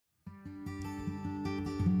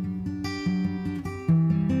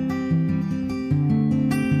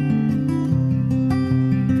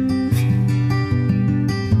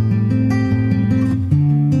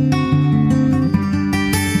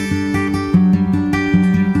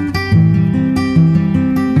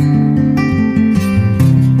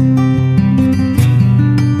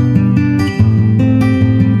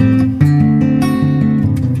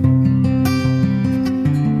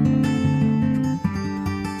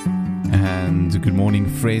And good morning,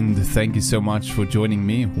 friend. Thank you so much for joining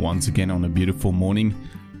me once again on a beautiful morning.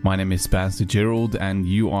 My name is Pastor Gerald, and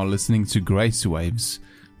you are listening to Grace Waves,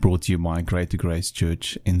 brought to you by Greater Grace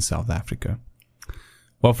Church in South Africa.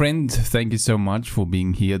 Well, friend, thank you so much for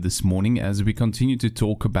being here this morning as we continue to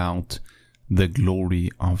talk about the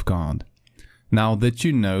glory of God. Now that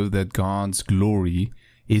you know that God's glory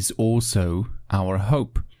is also our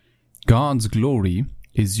hope. God's glory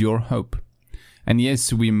is your hope. And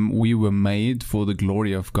yes, we were made for the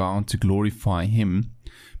glory of God, to glorify Him,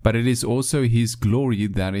 but it is also His glory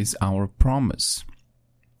that is our promise.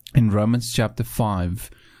 In Romans chapter 5,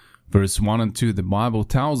 verse 1 and 2, the Bible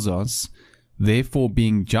tells us, "Therefore,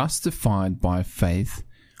 being justified by faith,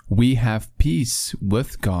 we have peace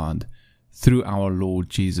with God through our Lord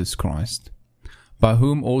Jesus Christ, by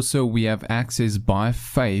whom also we have access by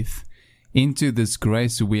faith into this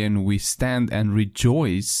grace wherein we stand and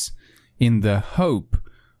rejoice in the hope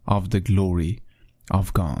of the glory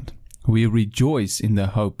of God." We rejoice in the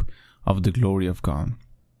hope of the glory of God.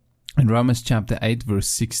 In Romans chapter 8, verse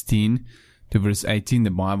 16 to verse 18,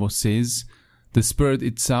 the Bible says, "The Spirit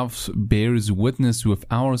itself bears witness with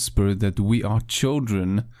our spirit that we are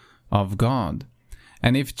children of God.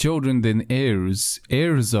 And if children, then heirs,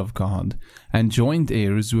 heirs of God, and joint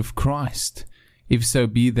heirs with Christ, if so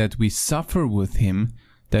be that we suffer with Him,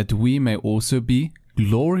 that we may also be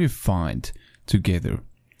glorified together.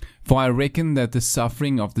 For I reckon that the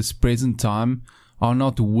suffering of this present time are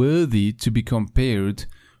not worthy to be compared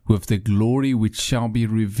with the glory which shall be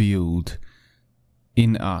revealed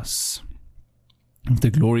in us." The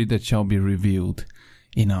glory that shall be revealed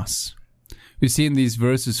in us. We see in these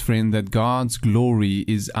verses, friend, that God's glory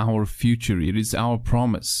is our future. It is our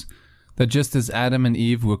promise. That just as Adam and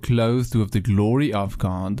Eve were clothed with the glory of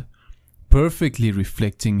God, perfectly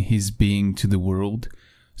reflecting His being to the world,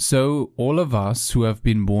 so all of us who have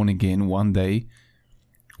been born again one day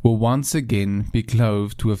will once again be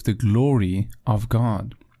clothed with the glory of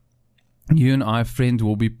God. You and I, friend,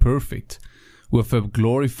 will be perfect, with a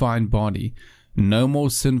glorified body, no more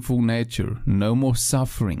sinful nature, no more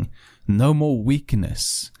suffering, no more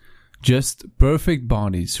weakness, just perfect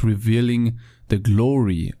bodies revealing the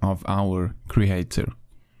glory of our Creator.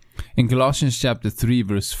 In Colossians chapter 3,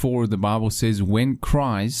 verse 4, the Bible says, "When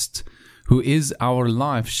Christ, who is our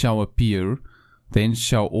life, shall appear, then you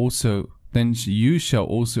shall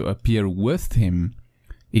also appear with Him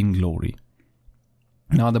in glory."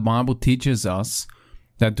 Now the Bible teaches us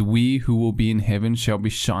that we who will be in heaven shall be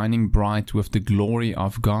shining bright with the glory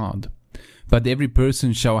of God. But every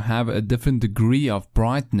person shall have a different degree of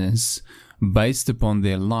brightness based upon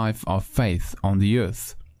their life of faith on the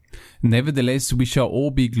earth. Nevertheless, we shall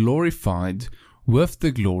all be glorified with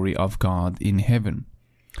the glory of God in heaven.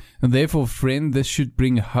 And therefore, friend, this should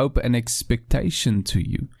bring hope and expectation to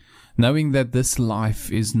you, knowing that this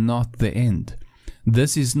life is not the end.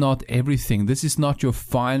 This is not everything. This is not your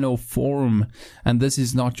final form, and this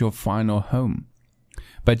is not your final home.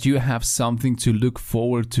 But you have something to look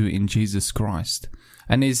forward to in Jesus Christ.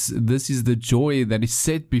 And this is the joy that is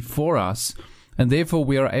set before us, and therefore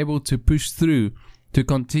we are able to push through, to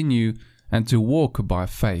continue, and to walk by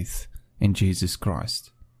faith in Jesus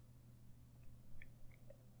Christ.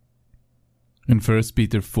 In 1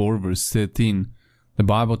 Peter 4, verse 13, the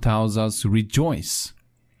Bible tells us, "Rejoice,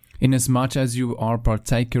 inasmuch as you are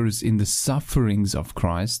partakers in the sufferings of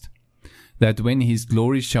Christ, that when His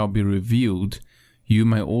glory shall be revealed, you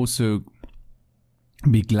may also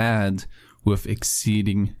be glad with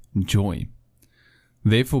exceeding joy."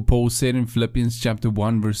 Therefore Paul said in Philippians chapter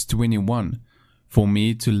 1, verse 21, "For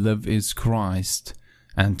me to live is Christ,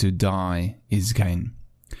 and to die is gain."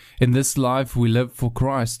 In this life we live for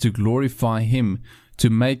Christ, to glorify Him, to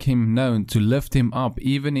make Him known, to lift Him up,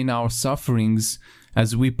 even in our sufferings,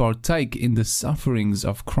 as we partake in the sufferings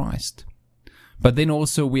of Christ. But then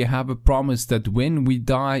also we have a promise that when we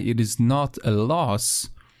die, it is not a loss,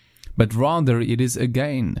 but rather it is a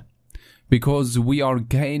gain. Because we are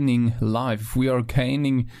gaining life, we are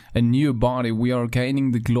gaining a new body, we are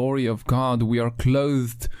gaining the glory of God, we are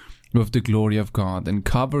clothed with the glory of God and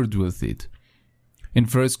covered with it. In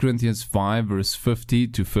 1 Corinthians 5, verse 50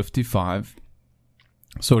 to 55,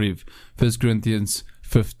 1 Corinthians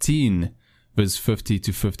 15, verse 50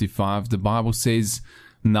 to 55, the Bible says,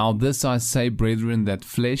 "Now this I say, brethren, that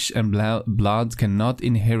flesh and blood cannot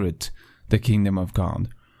inherit the kingdom of God,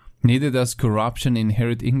 neither does corruption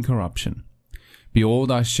inherit incorruption.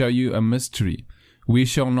 Behold, I show you a mystery. We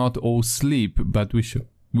shall not all sleep, but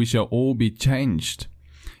we shall all be changed.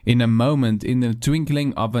 In a moment, in the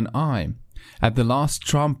twinkling of an eye, at the last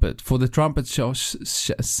trumpet, for the trumpet shall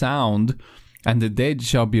sound, and the dead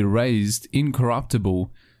shall be raised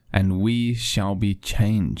incorruptible, and we shall be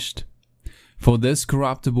changed. For this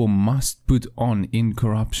corruptible must put on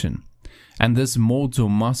incorruption, and this mortal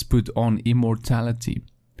must put on immortality.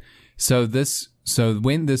 So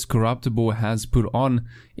when this corruptible has put on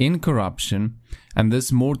incorruption, and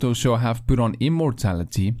this mortal shall have put on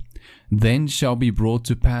immortality, then shall be brought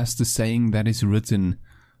to pass the saying that is written,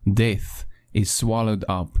 Death is swallowed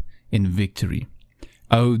up in victory.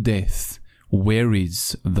 O death, where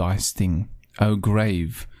is thy sting? O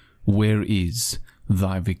grave, where is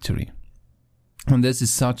thy victory? And this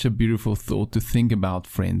is such a beautiful thought to think about,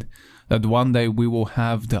 friend, that one day we will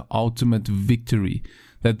have the ultimate victory,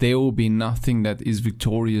 that there will be nothing that is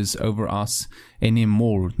victorious over us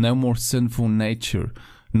anymore. No more sinful nature,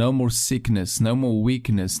 no more sickness, no more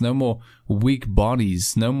weakness, no more weak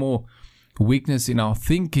bodies, no more weakness in our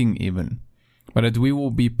thinking even. But that we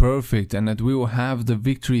will be perfect, and that we will have the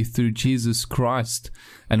victory through Jesus Christ,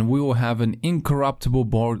 and we will have an incorruptible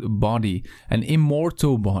body, an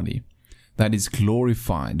immortal body that is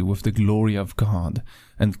glorified with the glory of God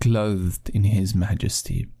and clothed in His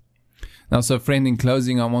majesty. Now, so friend, in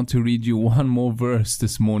closing, I want to read you one more verse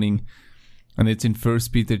this morning, and it's in 1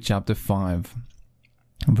 Peter chapter 5,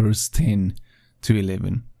 verse 10 to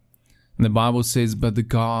 11. And the Bible says, But the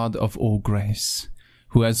God of all grace,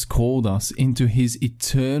 who has called us into His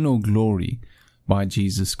eternal glory by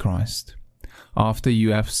Jesus Christ, after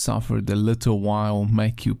you have suffered a little while,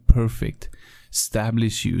 make you perfect,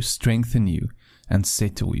 establish you, strengthen you, and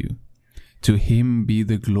settle you. To Him be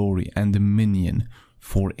the glory and dominion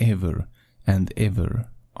forever and ever.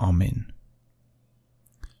 Amen.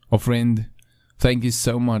 Oh friend, thank you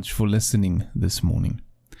so much for listening this morning.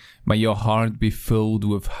 May your heart be filled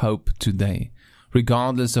with hope today.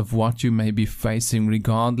 Regardless of what you may be facing,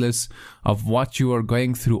 regardless of what you are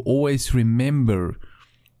going through, always remember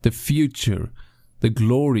the future, the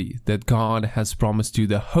glory that God has promised you,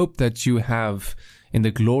 the hope that you have in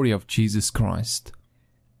the glory of Jesus Christ.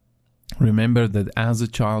 Remember that as a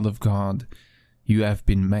child of God, you have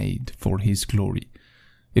been made for His glory.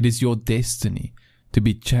 It is your destiny to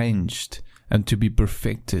be changed and to be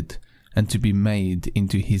perfected and to be made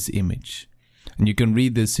into His image. And you can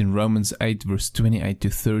read this in Romans 8 verse 28 to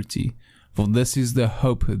 30. For this is the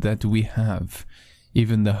hope that we have,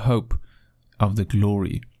 even the hope of the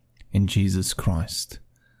glory in Jesus Christ.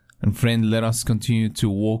 And friend, let us continue to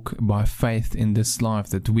walk by faith in this life,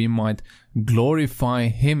 that we might glorify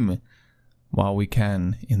Him while we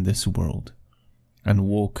can in this world, and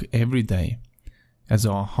walk every day as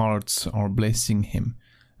our hearts are blessing Him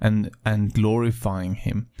and glorifying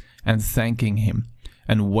Him and thanking Him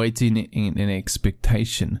and waiting in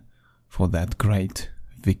expectation for that great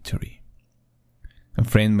victory. And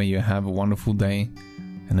friend, may you have a wonderful day,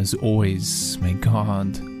 and as always, may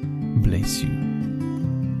God bless you.